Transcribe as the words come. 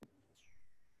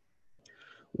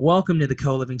Welcome to the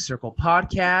Co-Living Circle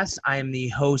podcast. I am the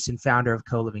host and founder of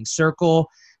Co-Living Circle,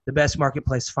 the best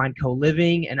marketplace to find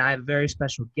co-living, and I have a very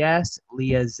special guest,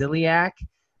 Leah Ziliak.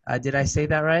 Did I say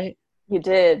that right? You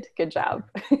did. Good job.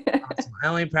 Awesome. I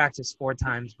only practiced 4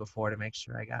 times before to make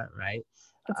sure I got it right.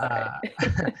 That's all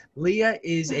right. Leah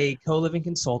is a co-living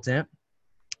consultant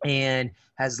and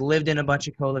has lived in a bunch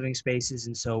of co-living spaces,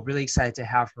 and so really excited to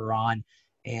have her on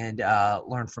and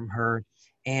learn from her.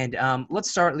 And let's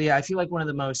start, Leah. I feel like one of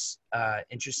the most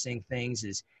interesting things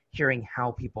is hearing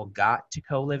how people got to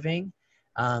co-living.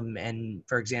 And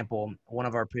for example, one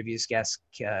of our previous guests,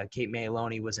 Kate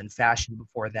Mayaloni, was in fashion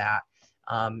before that.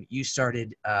 You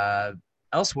started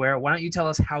elsewhere. Why don't you tell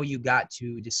us how you got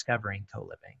to discovering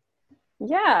co-living?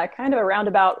 Yeah, kind of a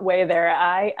roundabout way there.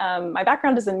 My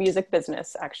background is in music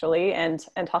business, actually, and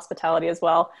hospitality as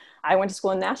well. I went to school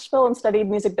in Nashville and studied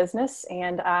music business,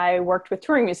 and I worked with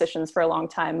touring musicians for a long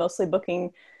time, mostly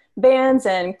booking bands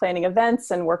and planning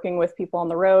events and working with people on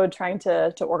the road, trying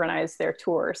to organize their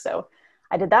tour. So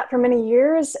I did that for many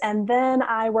years, and then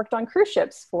I worked on cruise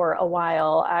ships for a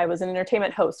while. I was an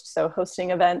entertainment host, so hosting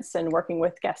events and working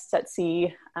with guests at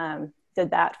sea.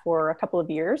 Did that for a couple of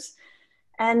years.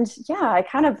 And yeah,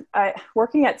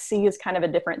 working at sea is kind of a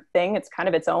different thing. It's kind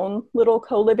of its own little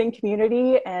co-living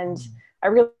community. And I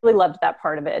really loved that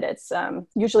part of it. It's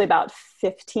usually about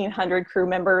 1,500 crew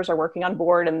members are working on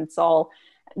board, and it's all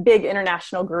big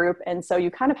international group. And so you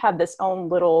kind of have this own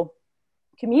little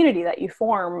community that you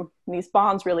form these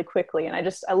bonds really quickly. And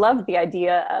I love the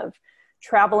idea of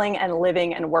traveling and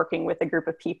living and working with a group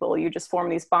of people. You just form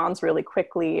these bonds really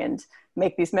quickly and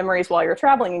make these memories while you're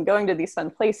traveling and going to these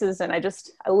fun places. And I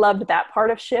loved that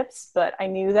part of ships, but I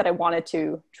knew that I wanted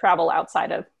to travel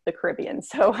outside of the Caribbean.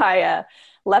 So I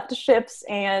left the ships,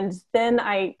 and then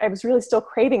I was really still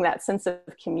craving that sense of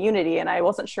community, and I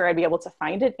wasn't sure I'd be able to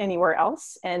find it anywhere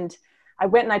else. And I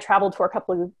went and I traveled for a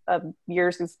couple of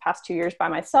years, these past 2 years by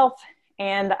myself.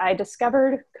 And I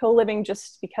discovered co-living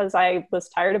just because I was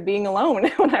tired of being alone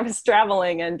when I was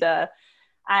traveling. And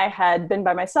I had been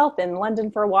by myself in London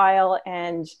for a while,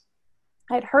 and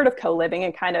I had heard of co-living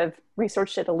and kind of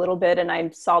researched it a little bit. And I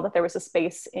saw that there was a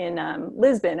space in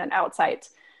Lisbon at Outsite.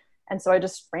 And so I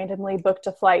just randomly booked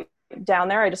a flight down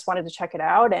there. I just wanted to check it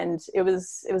out. And it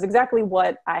was exactly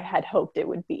what I had hoped it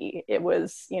would be. It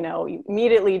was, you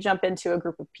immediately jump into a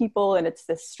group of people, and it's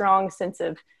this strong sense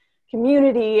of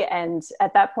community. And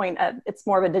at that point, it's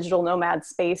more of a digital nomad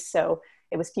space. So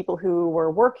it was people who were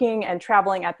working and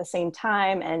traveling at the same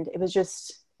time. And it was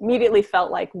just immediately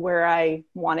felt like where I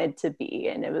wanted to be.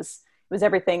 And it was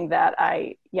everything that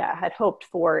I had hoped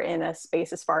for in a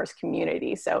space as far as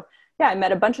community. So yeah, I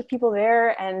met a bunch of people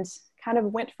there and kind of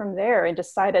went from there and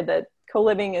decided that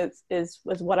co-living was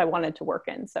what I wanted to work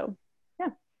in. So yeah.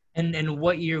 And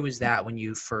what year was that when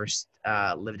you first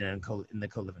lived in the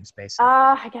co-living space?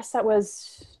 I guess that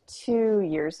was 2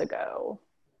 years ago,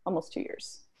 almost 2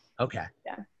 years. Okay.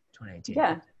 Yeah. 2018.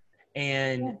 Yeah.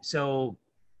 And so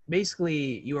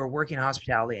basically you were working in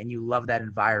hospitality and you love that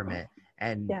environment.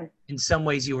 And in some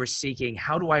ways you were seeking,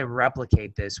 how do I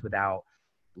replicate this without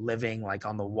living like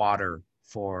on the water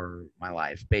for my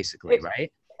life, basically,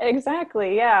 right?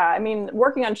 Exactly. Yeah. I mean,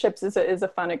 working on ships is a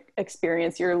fun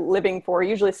experience. You're living for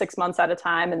usually 6 months at a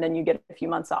time, and then you get a few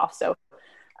months off. So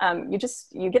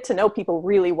you get to know people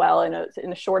really well in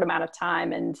a short amount of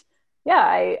time. And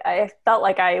yeah, I felt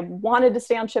like I wanted to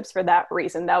stay on ships for that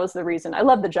reason. That was the reason. I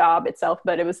love the job itself,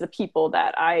 but it was the people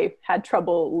that I had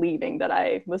trouble leaving, that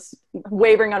I was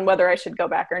wavering on whether I should go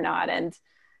back or not. And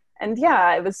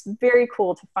yeah, it was very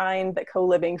cool to find that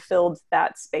co-living filled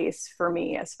that space for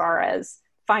me as far as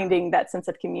finding that sense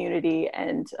of community,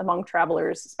 and among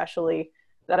travelers especially,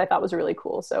 that I thought was really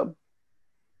cool. So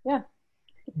yeah.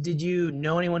 Did you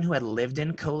know anyone who had lived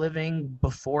in co-living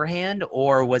beforehand,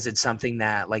 or was it something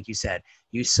that, like you said,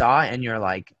 you saw and you're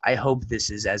like, I hope this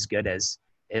is as good as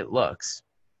it looks?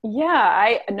 Yeah,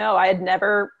 I had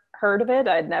never heard of it.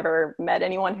 I'd never met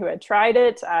anyone who had tried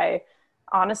it. I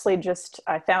honestly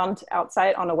I found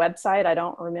Outsite on a website. I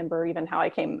don't remember even how I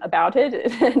came about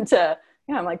it. And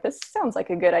I'm like, this sounds like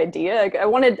a good idea.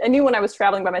 I knew when I was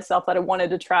traveling by myself that I wanted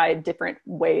to try different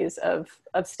ways of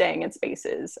staying in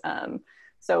spaces.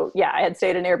 So yeah, I had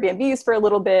stayed in Airbnbs for a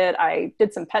little bit. I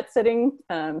did some pet sitting,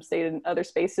 stayed in other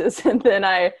spaces, and then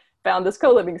I found this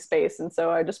co-living space. And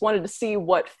so I just wanted to see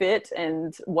what fit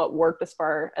and what worked as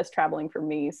far as traveling for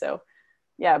me. So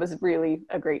yeah, it was really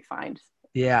a great find.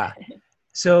 Yeah.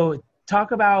 So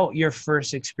talk about your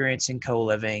first experience in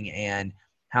co-living and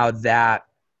how that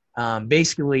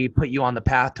basically put you on the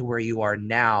path to where you are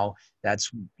now. That's,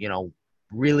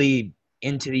 really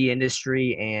into the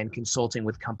industry and consulting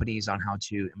with companies on how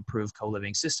to improve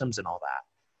co-living systems and all that?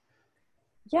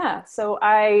 Yeah, so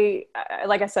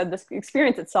like I said, this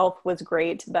experience itself was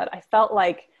great, but I felt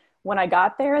like when I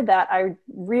got there that I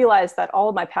realized that all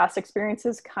of my past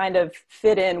experiences kind of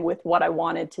fit in with what I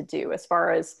wanted to do as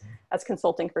far as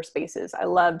consulting for spaces. I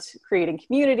loved creating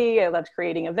community, I loved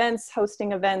creating events,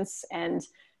 hosting events, and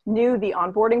knew the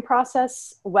onboarding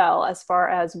process well. As far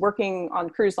as working on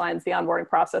cruise lines, the onboarding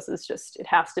process is just, it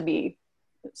has to be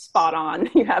spot on.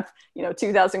 You have,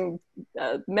 2,000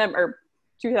 or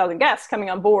 2,000 guests coming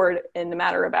on board in a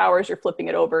matter of hours, you're flipping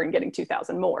it over and getting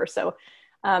 2,000 more. So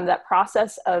that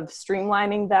process of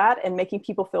streamlining that and making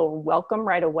people feel welcome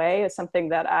right away is something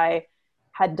that I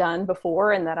had done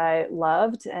before and that I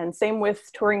loved. And same with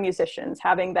touring musicians,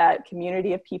 having that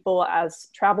community of people as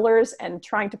travelers and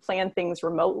trying to plan things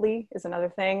remotely is another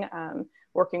thing.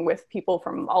 Working with people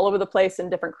from all over the place in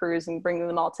different crews and bringing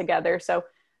them all together. So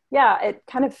yeah, it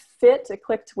kind of fit, it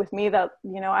clicked with me that,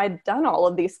 I'd done all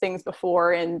of these things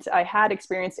before and I had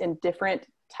experience in different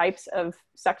types of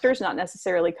sectors, not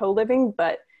necessarily co-living,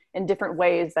 but in different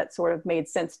ways that sort of made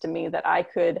sense to me that I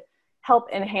could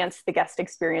help enhance the guest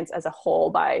experience as a whole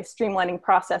by streamlining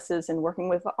processes and working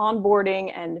with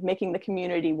onboarding and making the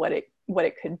community what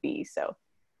it could be. So.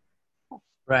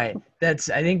 Right. I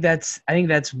think that's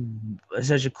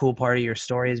such a cool part of your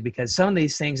story, is because some of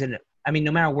these things, and I mean,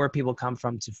 no matter where people come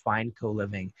from to find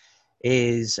co-living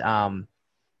is,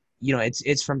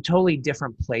 it's from totally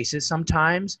different places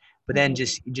sometimes, but then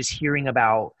just hearing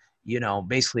about,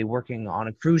 basically working on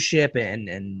a cruise ship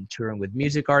and touring with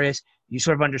music artists, you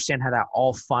sort of understand how that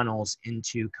all funnels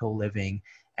into co-living,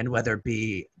 and whether it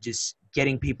be just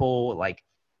getting people like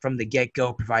from the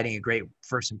get-go, providing a great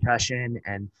first impression.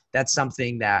 And that's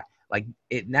something that like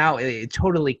it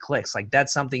totally clicks. Like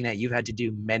that's something that you've had to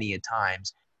do many a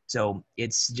times. So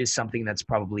it's just something that's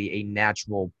probably a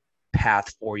natural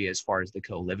path for you as far as the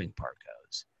co-living part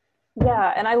goes.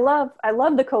 Yeah, and I love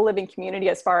the co-living community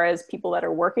as far as people that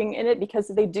are working in it, because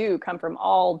they do come from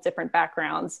all different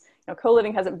backgrounds.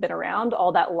 Co-living hasn't been around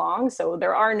all that long, so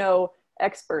there are no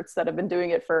experts that have been doing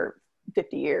it for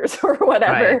 50 years or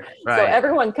whatever. Right. So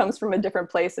everyone comes from a different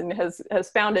place and has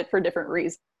found it for different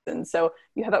reasons. So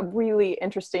you have a really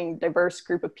interesting, diverse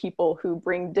group of people who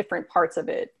bring different parts of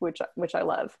it, which I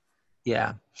love.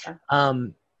 Yeah.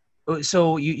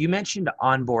 So you mentioned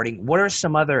onboarding. What are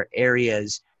some other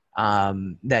areas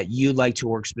that you like to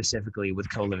work specifically with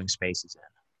co-living spaces in?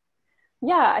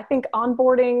 Yeah, I think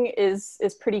onboarding is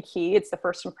pretty key. It's the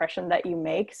first impression that you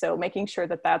make. So making sure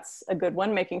that that's a good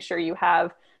one, making sure you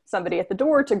have somebody at the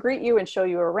door to greet you and show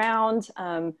you around,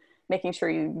 making sure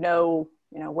you know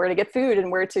where to get food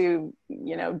and where to,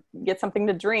 get something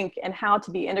to drink and how to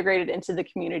be integrated into the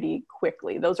community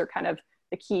quickly. Those are kind of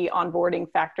the key onboarding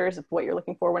factors of what you're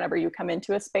looking for whenever you come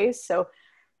into a space. So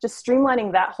just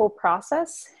streamlining that whole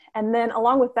process. And then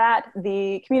along with that,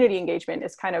 the community engagement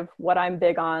is kind of what I'm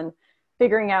big on.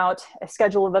 Figuring out a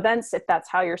schedule of events, if that's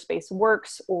how your space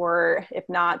works, or if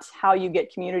not, how you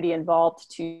get community involved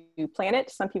to plan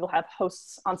it. Some people have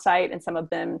hosts on site and some of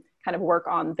them kind of work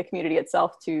on the community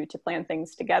itself to plan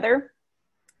things together.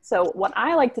 So what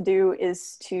I like to do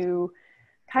is to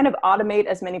kind of automate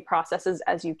as many processes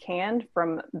as you can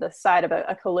from the side of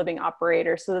a co-living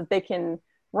operator so that they can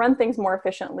run things more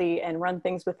efficiently and run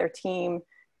things with their team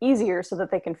easier so that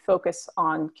they can focus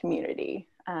on community.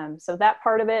 So that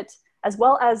part of it, as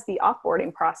well as the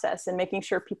offboarding process and making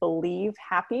sure people leave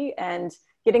happy and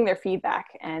getting their feedback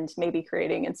and maybe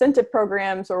creating incentive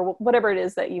programs or whatever it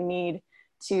is that you need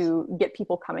to get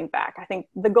people coming back. I think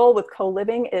the goal with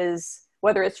co-living is,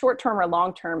 whether it's short-term or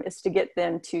long-term, is to get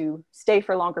them to stay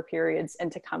for longer periods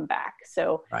and to come back.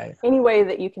 So any way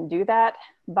that you can do that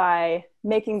by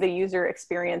making the user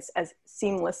experience as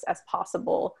seamless as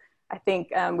possible. I think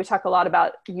we talk a lot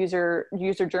about user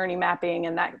journey mapping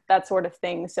and that sort of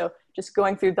thing. So just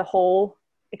going through the whole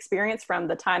experience from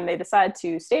the time they decide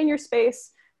to stay in your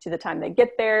space to the time they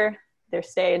get there, their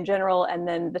stay in general, and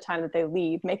then the time that they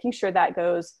leave, making sure that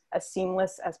goes as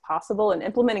seamless as possible and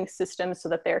implementing systems so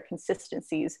that there are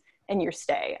consistencies in your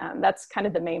stay. That's kind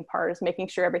of the main part, is making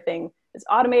sure everything is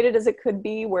automated as it could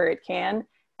be where it can,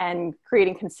 and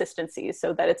creating consistencies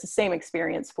so that it's the same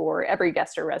experience for every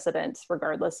guest or resident,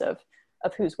 regardless of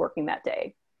who's working that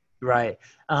day. Right.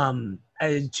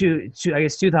 I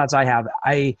guess two thoughts I have.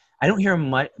 I don't hear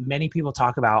many people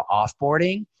talk about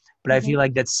offboarding, but I feel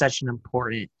like that's such an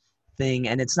important thing.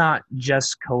 And it's not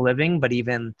just co-living, but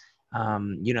even,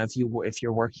 if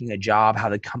you're working a job, how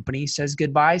the company says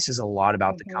goodbye says a lot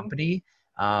about the company,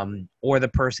 or the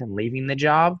person leaving the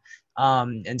job.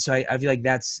 And so I feel like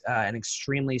that's an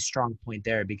extremely strong point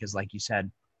there, because like you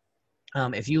said,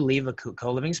 if you leave a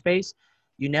co-living space,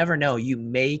 you never know. You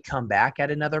may come back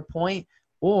at another point,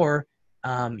 or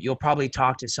you'll probably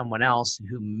talk to someone else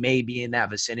who may be in that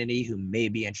vicinity, who may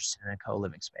be interested in a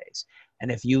co-living space.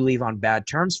 And if you leave on bad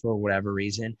terms for whatever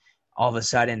reason, all of a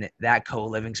sudden that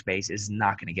co-living space is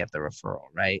not going to get the referral,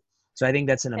 right? So I think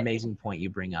that's an amazing point you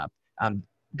bring up.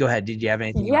 Go ahead. Did you have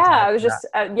anything you Yeah, want to add I was to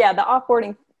that? just, yeah, the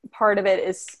offboarding part of it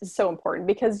is so important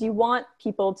because you want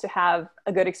people to have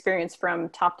a good experience from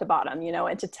top to bottom, you know,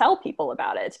 and to tell people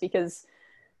about it because,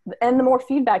 and the more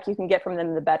feedback you can get from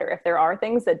them, the better. If there are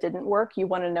things that didn't work, you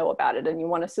want to know about it and you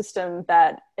want a system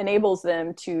that enables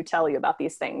them to tell you about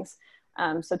these things.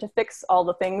 So to fix all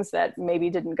the things that maybe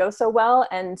didn't go so well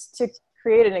and to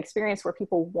create an experience where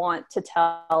people want to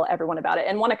tell everyone about it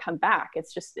and want to come back.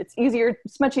 It's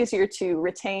much easier to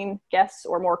retain guests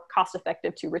or more cost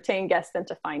effective to retain guests than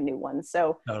to find new ones.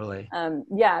 So Totally.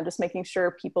 yeah, just making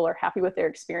sure people are happy with their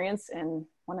experience and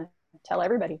want to tell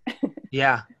everybody.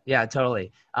 Yeah, yeah,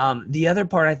 totally. The other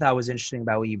part I thought was interesting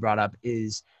about what you brought up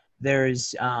is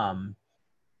there's, as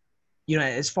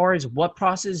far as what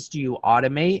process do you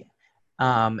automate,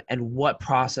 and what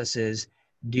processes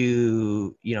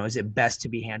is it best to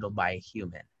be handled by a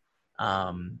human,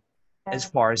 as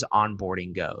far as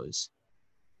onboarding goes?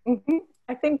 Mhm.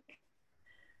 I think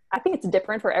it's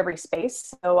different for every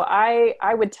space. So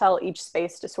I would tell each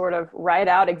space to sort of write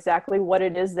out exactly what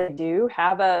it is they do,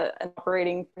 have an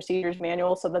operating procedures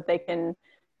manual so that they can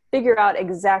figure out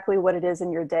exactly what it is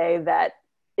in your day that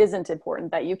isn't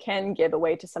important that you can give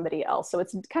away to somebody else. So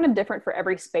it's kind of different for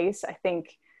every space. I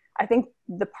think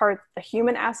the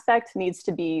human aspect needs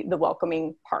to be the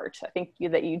welcoming part. I think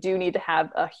that you do need to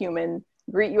have a human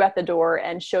greet you at the door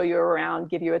and show you around,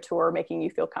 give you a tour, making you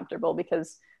feel comfortable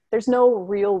because there's no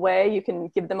real way you can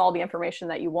give them all the information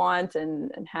that you want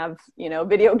and have,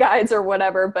 video guides or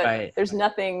whatever, but Right. there's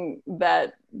nothing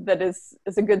that is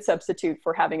a good substitute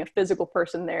for having a physical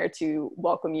person there to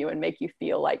welcome you and make you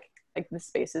feel like the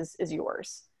space is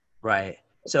yours. Right.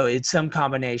 So it's some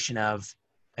combination of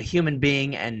a human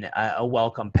being and a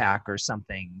welcome pack or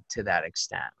something to that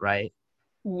extent, right?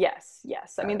 Yes.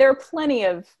 I mean, there are plenty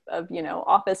of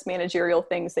office managerial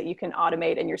things that you can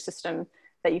automate in your system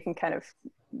that you can kind of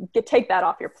take that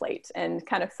off your plate and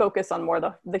kind of focus on more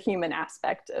the human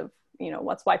aspect of,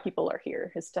 what's why people are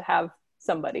here is to have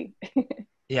somebody.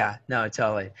 Yeah, no,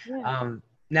 totally. Yeah.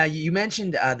 Now you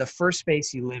mentioned the first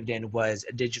space you lived in was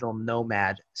a digital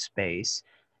nomad space,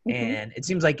 Mm-hmm. and it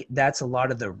seems like that's a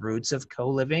lot of the roots of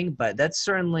co-living, but that's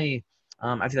certainly,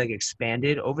 I feel like,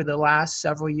 expanded over the last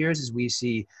several years as we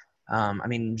see.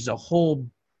 There's a whole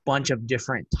bunch of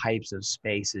different types of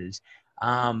spaces.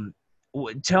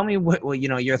 Tell me what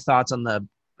your thoughts on the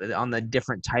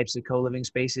different types of co-living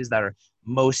spaces that are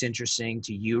most interesting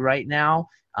to you right now,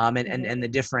 and the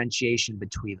differentiation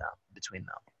between them.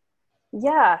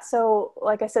 Yeah. So,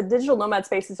 like I said, digital nomad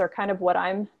spaces are kind of what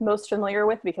I'm most familiar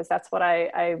with because that's what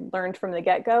I learned from the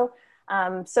get go.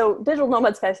 So, digital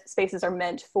nomad spaces are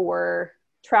meant for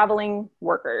traveling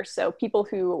workers. So, people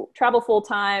who travel full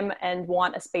time and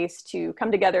want a space to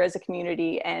come together as a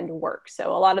community and work.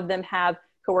 So, a lot of them have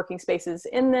co working spaces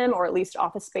in them or at least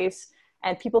office space.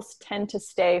 And people tend to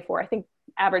stay for, I think,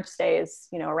 average stay is,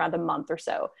 around a month or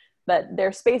so. But there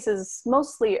are spaces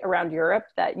mostly around Europe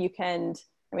that you can,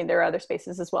 there are other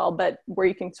spaces as well, but where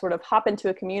you can sort of hop into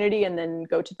a community and then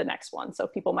go to the next one. So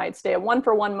people might stay at one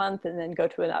for 1 month and then go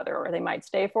to another, or they might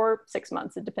stay for 6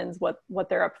 months. It depends what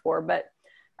they're up for. But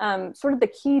sort of the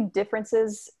key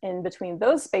differences in between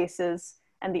those spaces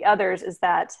and the others is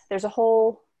that there's a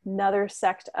whole another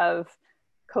sect of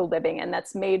co-living, and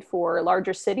that's made for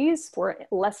larger cities for a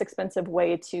less expensive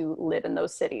way to live in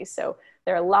those cities. So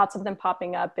there are lots of them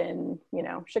popping up in,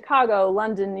 Chicago,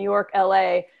 London, New York,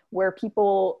 LA, where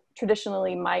people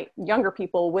traditionally younger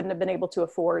people wouldn't have been able to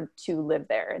afford to live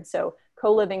there. And so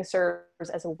co-living serves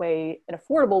as an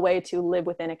affordable way to live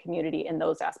within a community in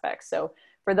those aspects. So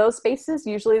for those spaces,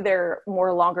 usually they're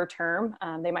more longer term.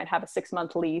 They might have a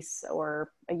 6-month lease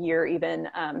or a year even,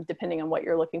 depending on what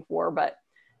you're looking for. But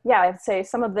yeah, I'd say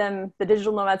some of them, the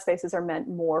digital nomad spaces are meant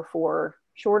more for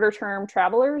shorter term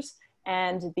travelers,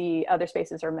 and the other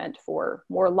spaces are meant for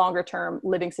more longer term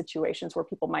living situations where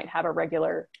people might have a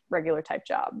regular type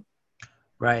job.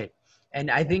 Right. And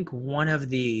I think one of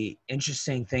the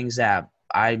interesting things that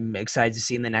I'm excited to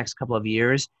see in the next couple of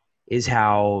years is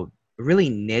how really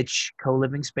niche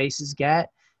co-living spaces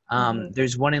get. Mm-hmm.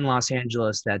 There's one in Los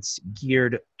Angeles that's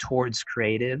geared towards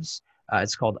creatives.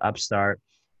 It's called Upstart.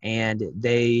 And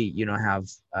they, have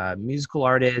musical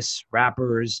artists,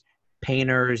 rappers,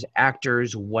 painters,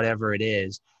 actors, whatever it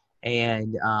is.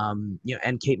 and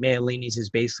and Kate Mayalini's is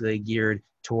basically geared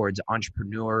towards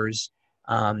entrepreneurs.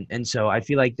 And so I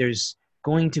feel like there's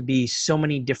going to be so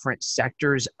many different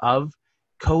sectors of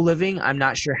co-living. I'm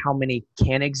not sure how many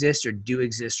can exist or do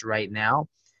exist right now,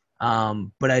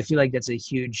 but I feel like that's a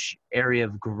huge area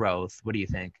of growth. What do you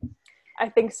think? I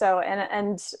think so.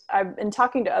 And I've been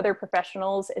talking to other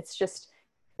professionals. It's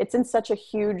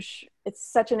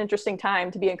such an interesting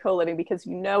time to be in co-living because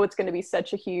it's going to be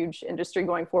such a huge industry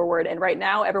going forward. And right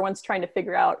now everyone's trying to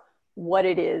figure out what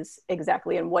it is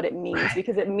exactly and what it means, Right.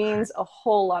 because it means a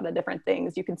whole lot of different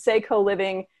things. You can say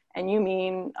co-living and you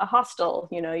mean a hostel,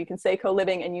 you can say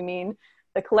co-living and you mean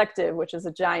the Collective, which is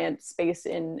a giant space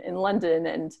in London,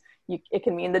 and it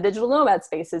can mean the digital nomad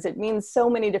spaces. It means so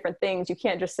many different things. You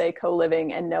can't just say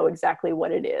co-living and know exactly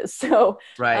what it is. So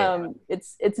Right.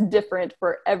 it's different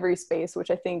for every space,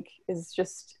 which I think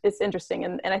it's interesting.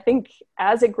 And I think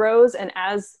as it grows and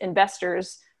as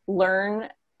investors learn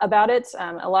about it,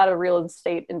 a lot of real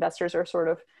estate investors are sort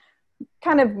of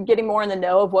kind of getting more in the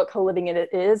know of what co-living it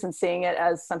is and seeing it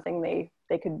as something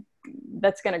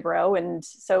that's going to grow. And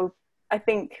so I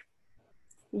think,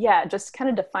 yeah, just kind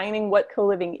of defining what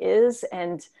co-living is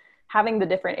and having the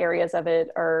different areas of it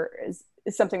is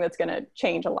something that's going to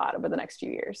change a lot over the next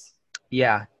few years.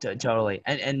 Yeah, totally.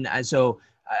 And so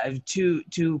I have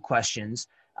two questions.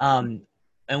 And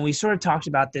we sort of talked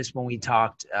about this when we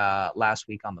talked last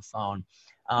week on the phone.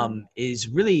 Is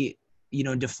really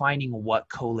defining what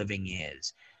co-living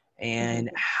is, and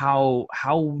Mm-hmm.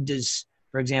 how does,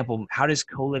 for example, how does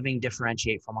co-living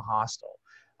differentiate from a hostel?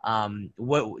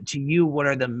 What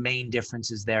are the main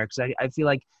differences there? Because I feel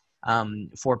like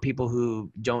for people who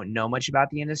don't know much about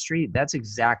the industry, that's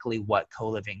exactly what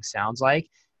co-living sounds like.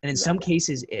 And in Yeah. some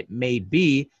cases it may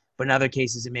be, but in other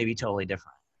cases it may be totally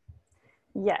different.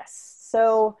 Yes.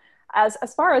 So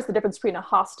as far as the difference between a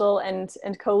hostel and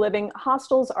co-living,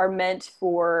 hostels are meant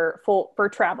for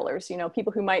travelers,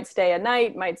 people who might stay a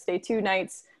night, might stay 2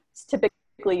 nights. It's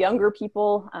typically younger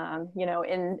people.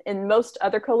 In most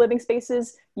other co-living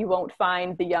spaces, you won't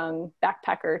find the young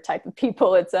backpacker type of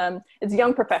people. It's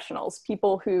young professionals,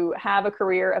 people who have a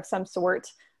career of some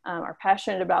sort, are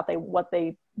passionate about what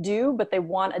they do, but they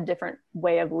want a different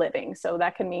way of living. So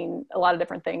that can mean a lot of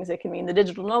different things. It can mean the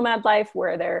digital nomad life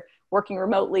where they're working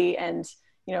remotely and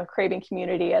craving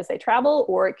community as they travel,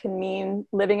 or it can mean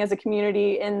living as a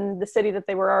community in the city that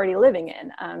they were already living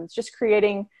in. It's just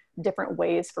creating different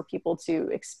ways for people to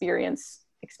experience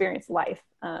life.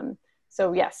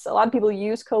 So yes, a lot of people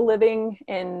use co-living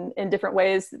in different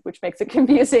ways, which makes it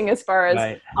confusing as far as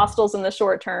Right. hostels in the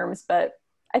short terms. But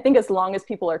I think as long as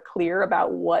people are clear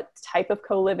about what type of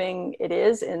co-living it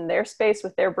is in their space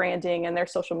with their branding and their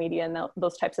social media and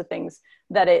those types of things,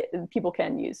 that people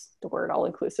can use the word all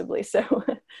inclusively. So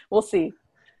we'll see.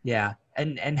 Yeah.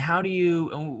 And how do you,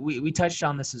 and we touched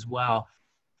on this as well.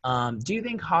 Do you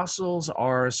think hostels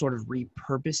are sort of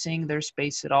repurposing their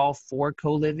space at all for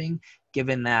co-living,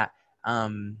 given that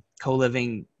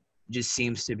co-living just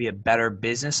seems to be a better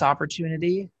business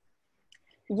opportunity?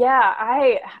 Yeah,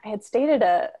 I had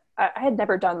I had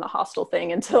never done the hostel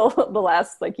thing until the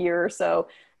last year or so,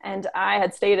 and I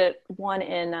had stayed at one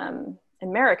in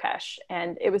Marrakesh,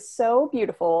 and it was so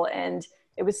beautiful, and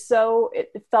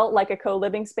it felt like a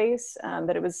co-living space,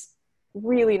 but it was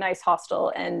really nice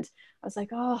hostel, and I was like,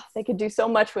 oh, they could do so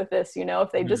much with this,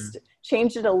 if they just Mm.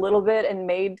 changed it a little bit and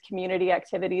made community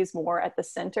activities more at the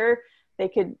center,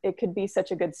 it could be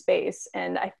such a good space.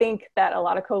 And I think that a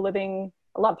lot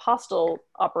of hostel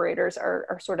operators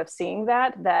are sort of seeing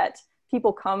that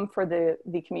people come for the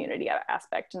community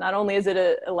aspect. Not only is it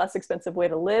a less expensive way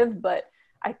to live, but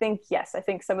I think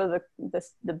some of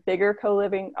the bigger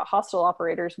co-living hostel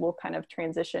operators will kind of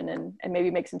transition and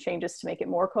maybe make some changes to make it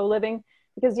more co-living,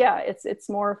 because yeah, it's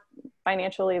more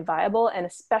financially viable. And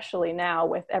especially now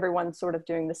with everyone sort of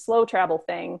doing the slow travel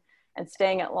thing and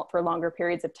staying for longer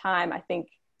periods of time, I think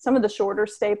some of the shorter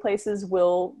stay places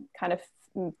will kind of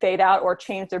fade out or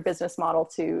change their business model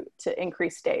to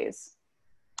increase stays.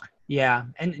 Yeah.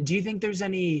 And do you think there's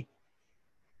any,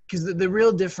 because the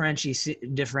real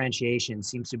differentiation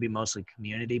seems to be mostly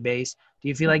community based. Do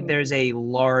you feel like Mm-hmm. there's a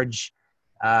large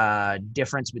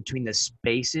difference between the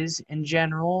spaces in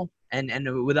general? And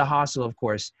with a hostel, of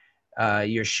course,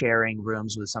 you're sharing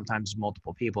rooms with sometimes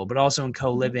multiple people, but also in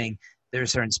co-living, there are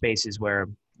certain spaces where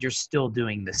you're still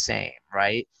doing the same,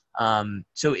 right?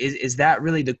 So is that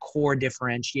really the core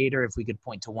differentiator? If we could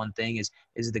point to one thing,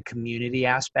 is the community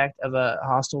aspect of a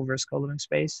hostel versus co-living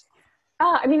space?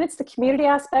 I mean, it's the community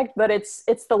aspect, but it's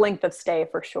the length of stay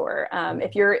for sure.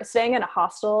 If you're staying in a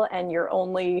hostel and you're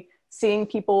only seeing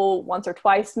people once or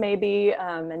twice maybe,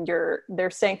 and they're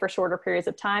staying for shorter periods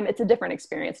of time, it's a different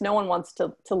experience. No one wants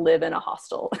to live in a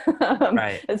hostel.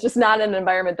 Right. It's just not an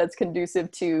environment that's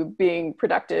conducive to being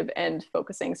productive and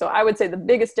focusing. So I would say the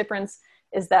biggest difference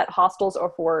is that hostels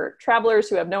are for travelers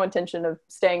who have no intention of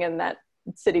staying in that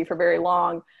city for very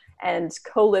long. And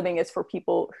co-living is for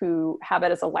people who have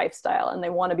it as a lifestyle and they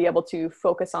want to be able to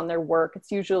focus on their work.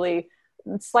 It's usually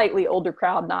slightly older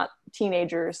crowd, not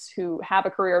teenagers, who have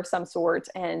a career of some sort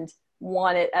and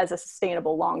want it as a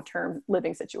sustainable long-term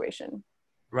living situation.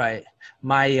 Right.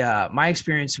 My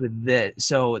experience with this,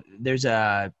 so there's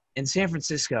in San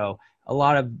Francisco, a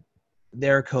lot of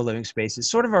their co-living spaces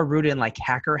sort of are rooted in like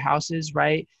hacker houses,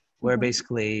 right? Where Mm-hmm.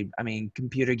 basically, I mean,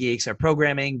 computer geeks are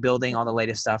programming, building all the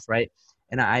latest stuff, right?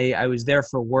 And I was there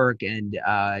for work, and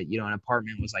an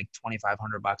apartment was like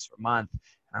 $2,500 per month,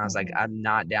 and I was like, Mm-hmm. I'm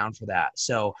not down for that.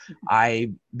 So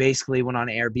I basically went on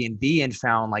Airbnb and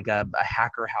found like a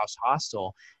hacker house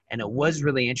hostel, and it was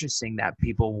really interesting that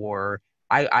people were.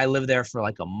 I lived there for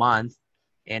like a month,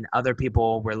 and other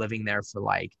people were living there for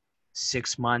like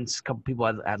 6 months. A couple people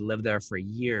had lived there for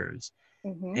years,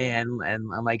 Mm-hmm. and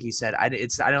like you said, I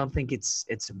don't think it's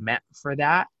meant for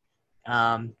that.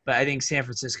 But I think San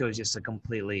Francisco is just a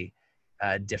completely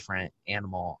different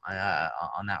animal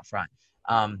on that front.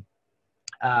 Um,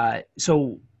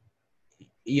 so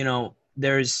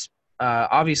there's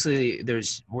obviously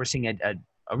we're seeing a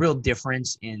real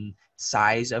difference in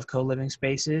size of co-living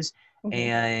spaces, Mm-hmm.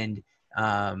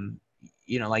 and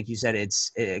like you said,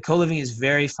 co-living is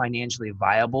very financially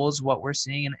viable is what we're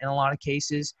seeing in a lot of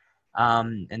cases.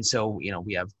 And so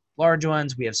we have large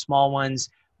ones, we have small ones.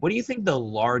 What do you think the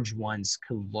large ones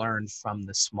could learn from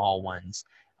the small ones,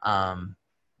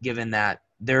 given that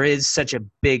there is such a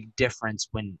big difference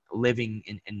when living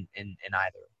in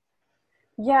either?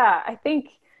 Yeah, I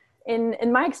think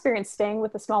in my experience staying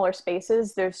with the smaller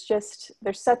spaces, there's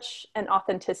such an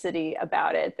authenticity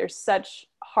about it. There's such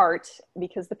heart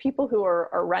because the people who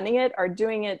are running it are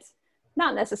doing it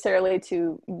not necessarily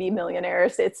to be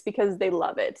millionaires. It's because they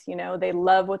love it. They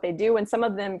love what they do. And some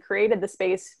of them created the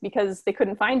space because they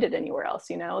couldn't find it anywhere else.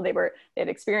 They'd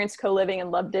experienced co-living and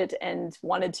loved it and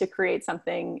wanted to create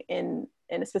something in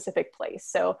a specific place.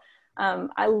 So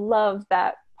I love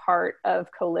that part of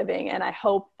co-living, and I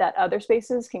hope that other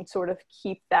spaces can sort of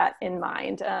keep that in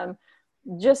mind.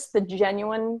 Just the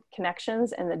genuine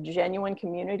connections and the genuine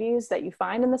communities that you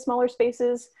find in the smaller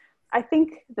spaces. I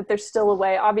think that there's still a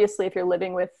way. Obviously, if you're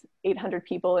living with 800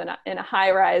 people in a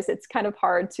high rise, it's kind of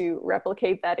hard to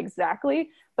replicate that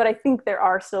exactly. But I think there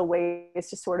are still ways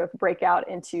to sort of break out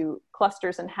into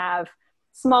clusters and have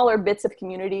smaller bits of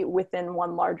community within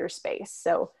one larger space.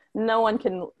 So no one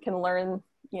can learn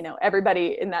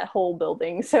everybody in that whole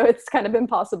building. So it's kind of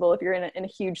impossible if you're in a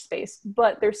huge space,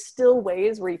 but there's still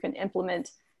ways where you can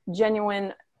implement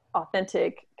genuine,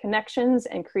 authentic connections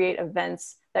and create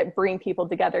events that bring people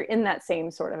together in that same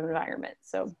sort of environment.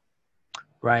 So.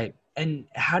 Right. And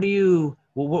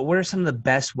what are some of the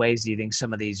best ways do you think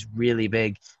some of these really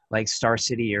big, like Star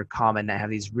City or Common, that have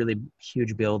these really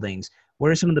huge buildings,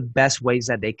 what are some of the best ways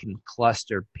that they can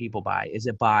cluster people by? Is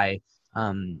it by,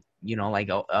 like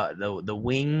the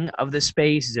wing of the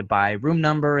space? Is it by room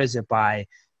number? Is it by,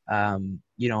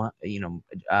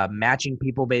 matching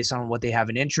people based on what they have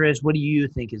an interest? What do you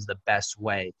think is the best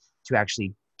way to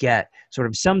actually get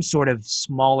some sort of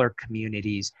smaller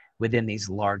communities within these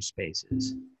large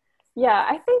spaces?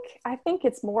 Yeah, I think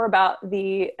it's more about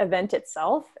the event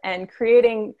itself and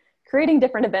creating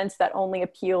different events that only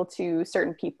appeal to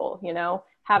certain people,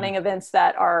 having events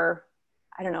that are,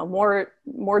 I don't know,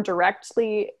 more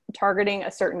directly targeting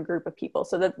a certain group of people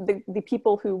so that the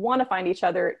people who want to find each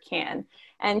other can,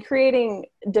 and creating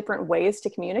different ways to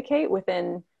communicate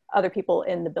within other people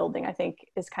in the building, I think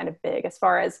is kind of big as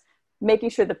far as making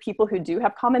sure the people who do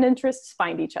have common interests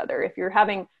find each other. If you're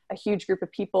having a huge group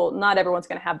of people, not everyone's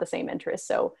going to have the same interests.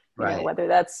 So, Right. whether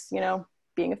that's,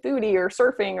 being a foodie or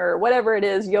surfing or whatever it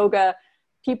is, yoga,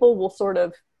 people will sort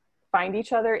of find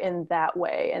each other in that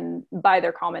way and by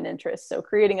their common interests. So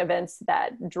creating events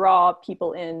that draw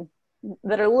people in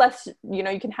that are less, you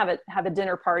can have a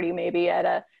dinner party maybe at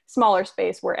a smaller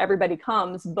space where everybody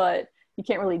comes, but you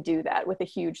can't really do that with a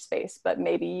huge space. But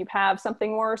maybe you have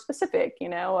something more specific,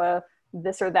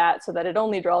 this or that, so that it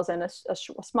only draws in a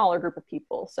smaller group of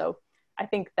people. So I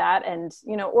think that, and,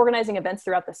 organizing events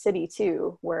throughout the city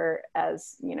too,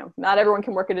 whereas, not everyone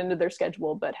can work it into their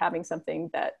schedule, but having something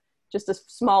that just a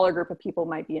smaller group of people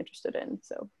might be interested in.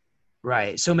 So.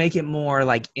 Right. So make it more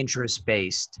like interest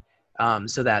based,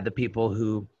 so that the people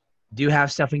who do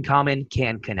have stuff in common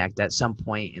can connect at some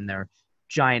point in their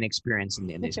giant experience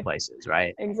in these places.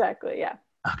 Right. Exactly. Yeah.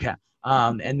 Okay.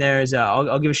 And there's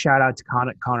I'll give a shout out to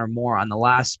Connor Moore. On the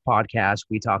last podcast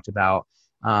we talked about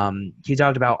he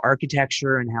talked about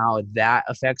architecture and how that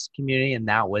affects community, and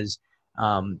that was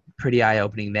pretty eye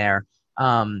opening there.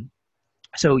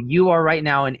 So you are right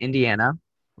now in Indiana,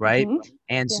 right? Hmm.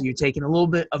 And so Yeah, you're taking a little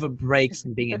bit of a break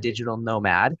from being a digital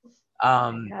nomad. I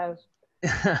Um, have.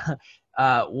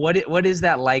 what is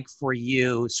that like for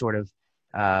you, sort of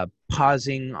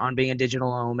pausing on being a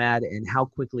digital nomad, and how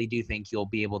quickly do you think you'll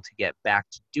be able to get back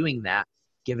to doing that,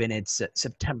 given it's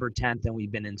September 10th and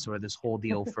we've been in sort of this whole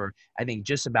deal for, I think,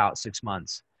 just about 6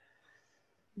 months?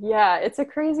 Yeah, it's a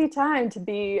crazy time to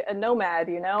be a nomad,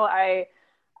 you know.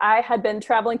 I had been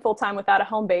traveling full time without a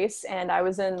home base, and I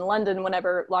was in London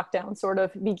whenever lockdown sort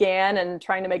of began and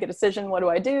trying to make a decision. What do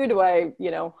I do? Do I,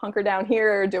 hunker down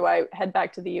here, or do I head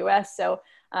back to the US? So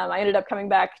I ended up coming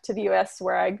back to the US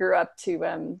where I grew up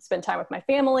to spend time with my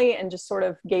family and just sort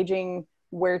of gauging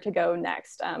where to go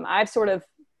next.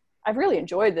 I've really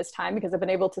enjoyed this time because I've been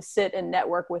able to sit and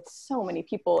network with so many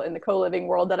people in the co-living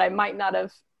world that I might not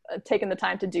have taken the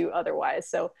time to do otherwise.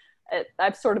 So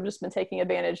I've sort of just been taking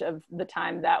advantage of the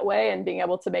time that way and being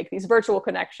able to make these virtual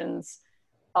connections,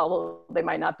 although they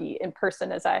might not be in person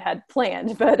as I had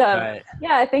planned. But Right.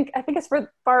 yeah, I think as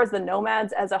far as the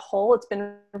nomads as a whole, it's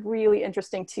been really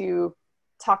interesting to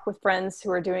talk with friends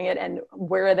who are doing it and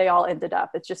where they all ended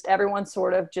up. It's just everyone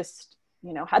sort of just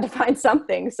had to find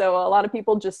something. So a lot of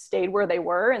people just stayed where they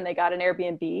were and they got an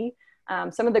Airbnb.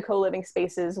 Some of the co-living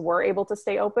spaces were able to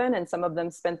stay open, and some of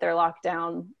them spent their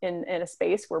lockdown in a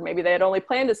space where maybe they had only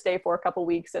planned to stay for a couple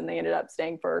weeks and they ended up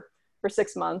staying for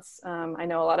 6 months. I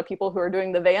know a lot of people who are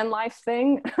doing the van life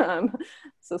thing,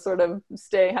 so sort of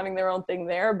having their own thing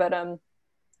there. But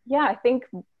yeah, I think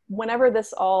whenever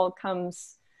this all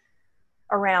comes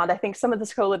around, I think some of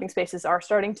the co-living spaces are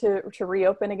starting to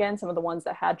reopen again, some of the ones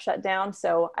that had shut down.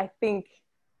 So I think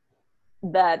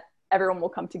that everyone will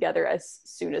come together as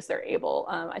soon as they're able.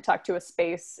 I talked to a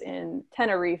space in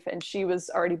Tenerife, and she was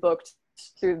already booked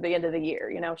through the end of the year.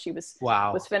 She was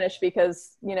Wow. finished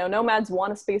because nomads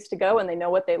want a space to go and they know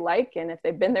what they like, and if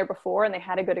they've been there before and they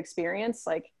had a good experience,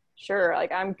 like sure,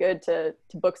 like I'm good to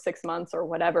book 6 months or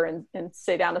whatever and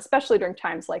stay down, especially during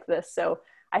times like this. So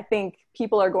I think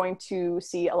people are going to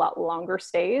see a lot longer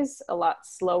stays, a lot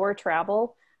slower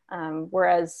travel.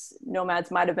 Whereas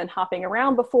nomads might have been hopping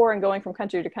around before and going from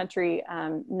country to country.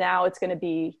 Now it's going to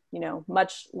be,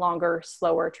 much longer,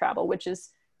 slower travel, which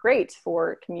is great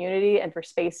for community and for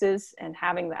spaces and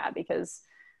having that, because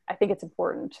I think it's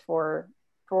important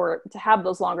to have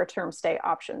those longer term stay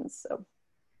options. So.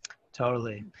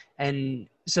 Totally. And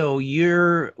so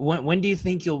when do you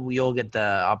think you'll get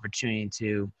the opportunity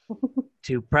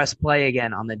to press play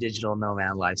again on the digital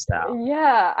nomad lifestyle?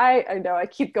 Yeah, I know. I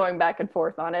keep going back and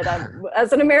forth on it.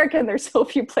 As an American, there's so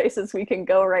few places we can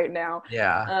go right now.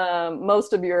 Yeah.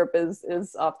 Most of Europe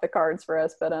is off the cards for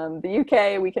us, but the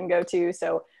UK we can go to.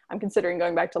 So I'm considering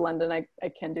going back to London. I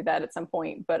can do that at some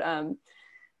point. But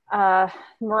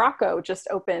Morocco just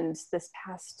opened this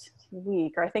past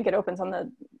week, or I think it opens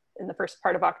in the first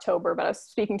part of October. But I was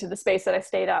speaking to the space that I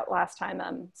stayed at last time,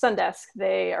 Sundesk.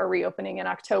 They are reopening in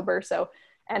October. So,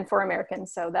 and for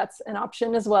Americans, so that's an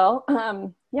option as well.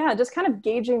 Yeah, just kind of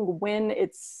gauging when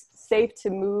it's safe to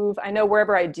move. I know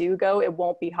wherever I do go, it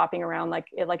won't be hopping around like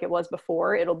it was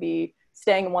before. It'll be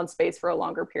staying in one space for a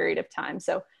longer period of time.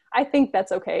 So I think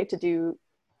that's okay to do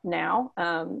now.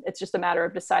 It's just a matter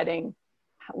of deciding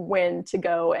when to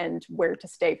go and where to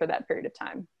stay for that period of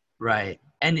time. Right.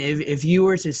 And if you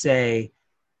were to say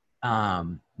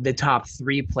the top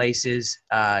 3 places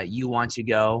you want to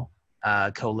go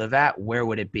co-live at, where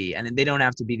would it be? And they don't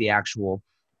have to be the actual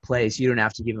place. You don't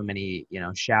have to give them any,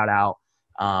 shout out.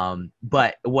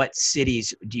 But what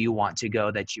cities do you want to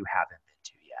go that you haven't been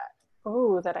to yet?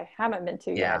 Oh, that I haven't been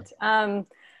to Yeah. yet.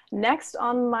 Next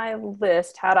on my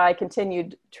list, had I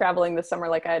continued traveling this summer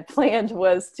like I had planned,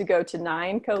 was to go to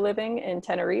Nine Co-Living in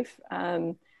Tenerife.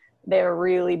 They have a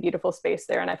really beautiful space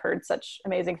there, and I've heard such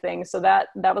amazing things. So that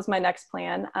was my next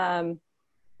plan.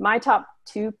 My top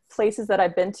 2 places that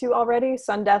I've been to already,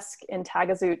 Sundesk in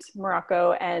Tagazout,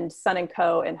 Morocco, and Sun &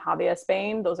 Co in Javia,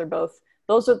 Spain. Those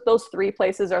 3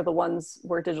 places are the ones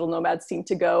where digital nomads seem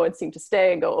to go and seem to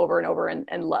stay and go over and over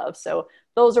and love. So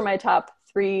those are my top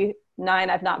 3.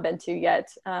 9 I've not been to yet.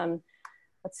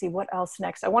 Let's see, what else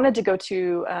next? I wanted to go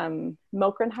to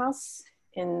Mokranhaus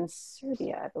in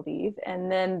Serbia, I believe.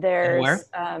 And then And where?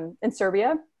 there's in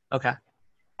Serbia. Okay.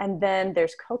 And then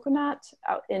there's Coconut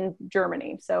out in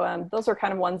Germany. So those are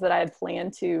kind of ones that I had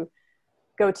planned to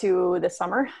go to this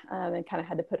summer, and kind of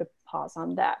had to put a pause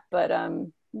on that. But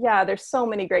yeah, there's so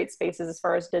many great spaces as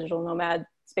far as digital nomad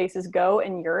spaces go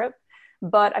in Europe.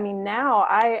 But I mean, now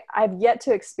I've yet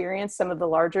to experience some of the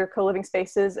larger co-living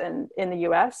spaces in the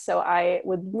US. So I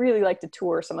would really like to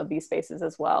tour some of these spaces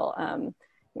as well.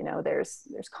 You know, there's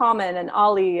Common and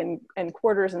Ollie and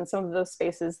Quarters and some of those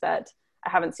spaces that I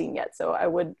haven't seen yet. So I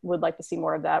would like to see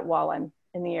more of that while I'm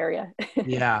in the area.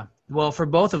 Yeah. Well, for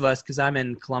both of us, because I'm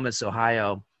in Columbus,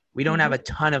 Ohio, we don't have Mhm. a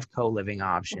ton of co-living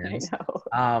I options.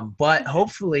 know. But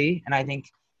hopefully, and I think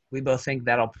we both think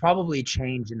that'll probably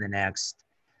change in the next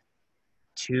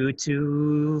 2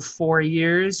 to 4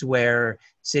 years, where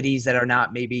cities that are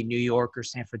not maybe New York or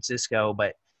San Francisco,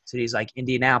 but cities like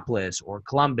Indianapolis or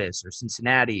Columbus or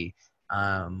Cincinnati,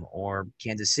 or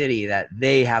Kansas City, that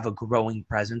they have a growing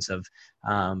presence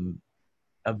um,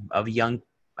 of young,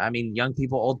 I mean, young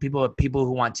people, old people, people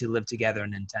who want to live together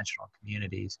in intentional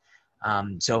communities.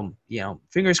 So,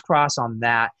 fingers crossed on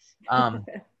that. Um,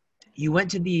 you went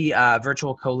to the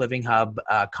Virtual Co-Living Hub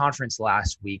conference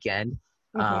last weekend.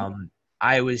 Mhm.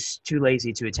 I was too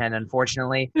lazy to attend,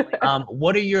 unfortunately.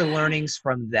 What are your learnings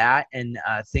from that, and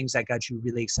things that got you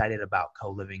really excited about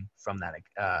co-living from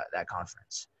that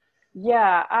conference?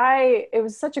 Yeah, it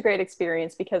was such a great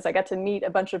experience because I got to meet a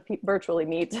bunch of virtually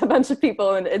meet a bunch of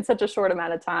people in such a short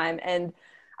amount of time. And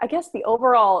I guess the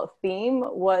overall theme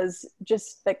was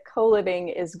just that co-living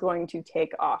is going to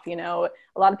take off. You know,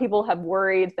 a lot of people have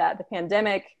worried that the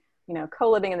pandemic, you know,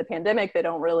 co-living and the pandemic, they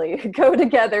don't really go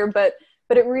together, but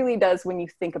it really does when you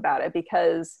think about it,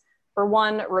 because for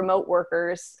one, remote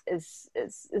workers is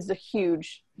a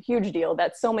huge deal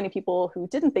that so many people who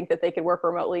didn't think that they could work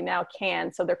remotely now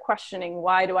can. So they're questioning,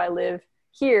 why do I live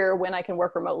here when I can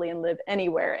work remotely and live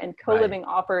anywhere? And Right. co-living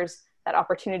offers that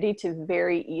opportunity to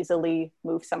very easily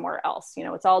move somewhere else. You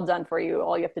know, it's all done for you.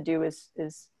 All you have to do is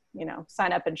you know,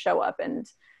 sign up and show up, and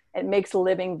it makes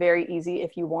living very easy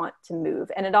if you want to move.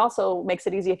 And it also makes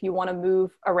it easy if you want to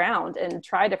move around and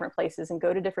try different places and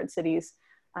go to different cities.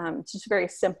 It's just very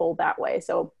simple that way.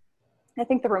 So I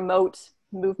think the remote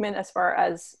movement, as far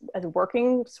as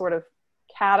working, sort of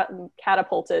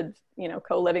catapulted, you know,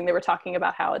 co-living. They were talking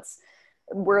about how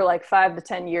we're like 5 to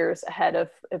 10 years ahead of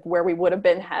where we would have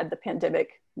been had the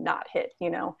pandemic not hit, you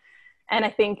know. And I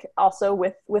think also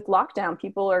with lockdown,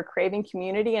 people are craving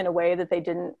community in a way that they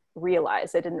didn't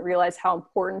realize. They didn't realize how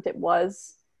important it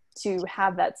was to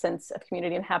have that sense of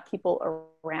community and have people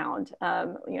around.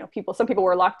 You know, some people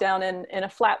were locked down in a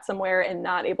flat somewhere and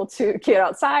not able to get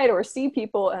outside or see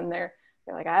people, and they're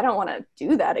like, I don't want to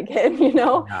do that again, you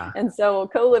know? Yeah. And so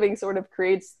co-living sort of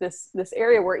creates this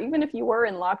area where even if you were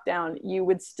in lockdown, you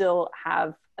would still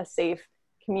have a safe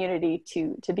community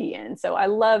to be in. So I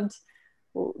loved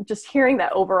just hearing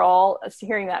that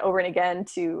hearing that over and again,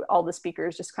 to all the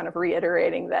speakers, just kind of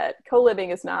reiterating that co-living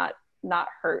is not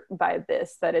hurt by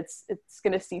this, that it's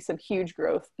going to see some huge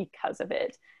growth because of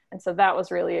it. And so that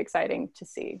was really exciting to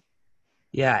see.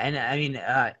 Yeah, and I mean,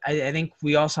 I think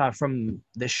we also have, from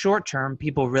the short term,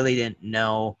 people really didn't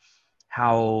know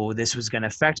how this was going to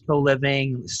affect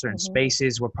co-living. Certain Mm-hmm.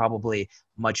 spaces were probably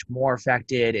much more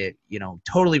affected. It,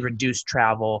 totally reduced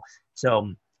travel.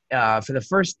 So for the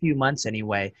first few months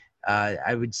anyway,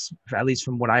 at least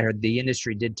from what I heard, the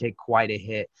industry did take quite a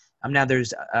hit. Now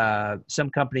there's some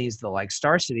companies that, like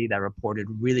Star City, that reported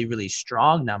really, really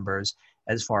strong numbers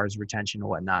as far as retention and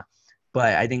whatnot.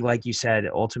 But I think, like you said,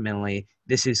 ultimately,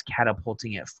 this is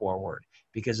catapulting it forward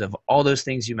because of all those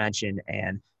things you mentioned.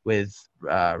 And with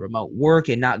remote work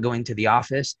and not going to the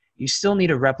office, you still need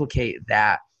to replicate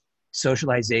that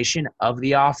socialization of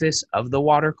the office, of the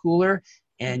water cooler,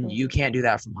 and Mm-hmm. you can't do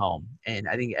that from home. And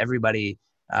I think everybody,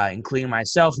 including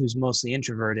myself, who's mostly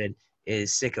introverted,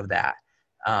 is sick of that.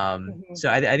 Mm-hmm. So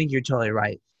I think you're totally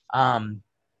right. Um,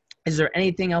 is there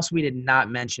anything else we did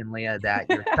not mention, Leah, that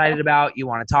you're excited about, you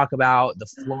want to talk about? The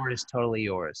floor is totally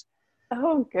yours.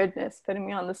 Oh goodness, putting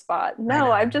me on the spot. I No,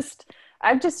 know. I'm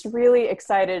just really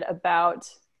excited about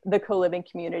the co-living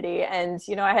community. And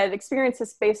you know, I had experienced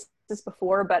this spaces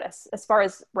before, but as far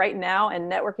as right now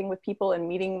and networking with people and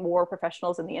meeting more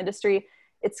professionals in the industry,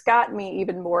 it's got me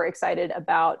even more excited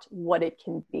about what it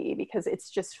can be, because it's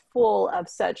just full of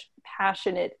such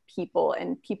passionate people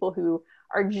and people who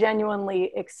are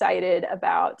genuinely excited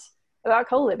about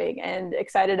co-living and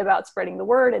excited about spreading the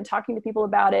word and talking to people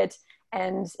about it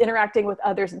and interacting with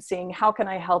others and seeing, how can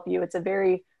I help you? It's a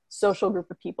very social group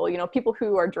of people. You know, people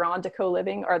who are drawn to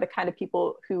co-living are the kind of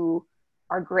people who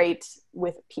are great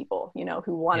with people, you know,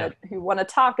 Yeah. who want to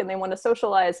talk and they want to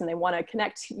socialize and they want to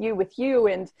connect you with you.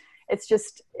 And it's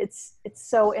just, it's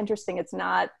so interesting. It's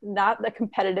not the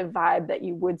competitive vibe that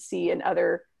you would see in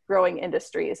other growing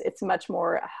industries. It's much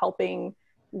more a helping,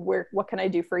 what can I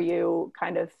do for you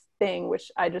kind of thing,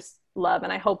 which I just love.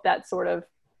 And I hope that sort of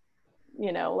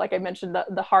you know, like I mentioned,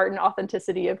 the heart and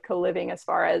authenticity of co-living as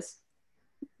far as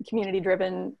community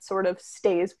driven sort of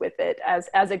stays with it as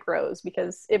it grows,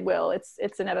 because it will,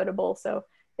 it's inevitable. So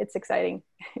it's exciting.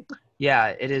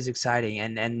 Yeah, it is exciting.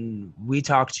 And we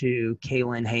talked to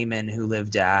Kaylin Heyman, who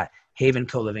lived at Haven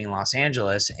Co-Living in Los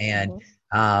Angeles. And,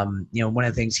 you know, one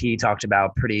of the things he talked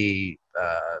about pretty,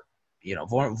 you know,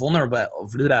 vulnerable,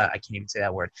 I can't even say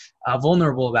that word,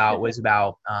 vulnerable about was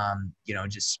about, you know,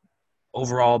 just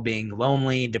overall being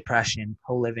lonely, depression.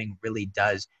 Co-living really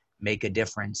does make a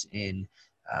difference in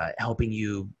helping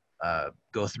you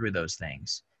go through those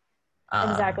things.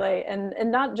 Exactly.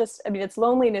 And not just, I mean, it's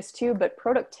loneliness too, but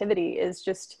productivity is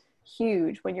just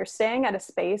huge when you're staying at a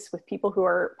space with people who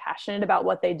are passionate about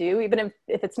what they do. Even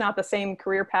if it's not the same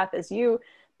career path as you,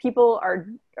 people are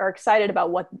excited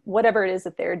about whatever it is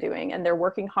that they're doing, and they're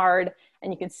working hard,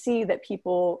 and you can see that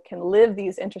people can live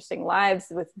these interesting lives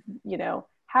with, you know,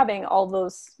 having all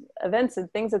those events and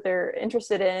things that they're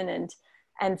interested in,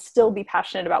 and still be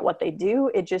passionate about what they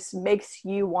do. It just makes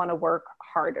you want to work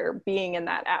harder being in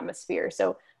that atmosphere.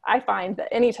 So I find that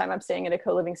anytime I'm staying in a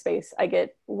co-living space, I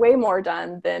get way more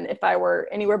done than if I were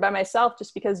anywhere by myself,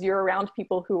 just because you're around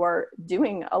people who are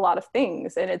doing a lot of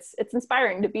things, and it's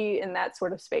inspiring to be in that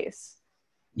sort of space.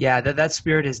 Yeah, that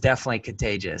spirit is definitely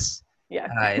contagious. Yeah.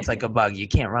 It's like a bug. You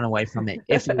can't run away from it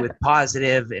if you're with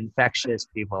positive, infectious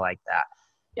people like that.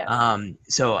 Yes.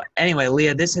 So anyway,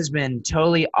 Leah, this has been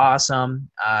totally awesome.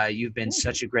 You've been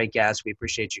such a great guest. We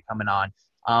appreciate you coming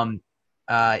on.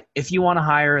 If you want to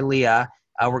hire Leah,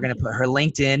 we're going to put her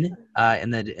LinkedIn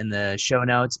in the show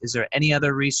notes. Is there any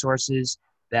other resources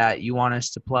that you want us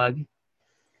to plug?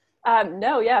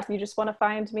 No, yeah. If you just want to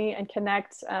find me and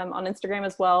connect on Instagram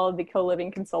as well, the Co-Living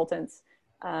Consultants.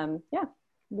 Yeah,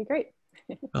 it'd be great.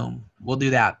 Boom. We'll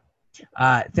do that.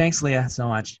 Thanks, Leah, so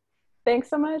much. Thanks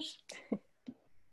so much.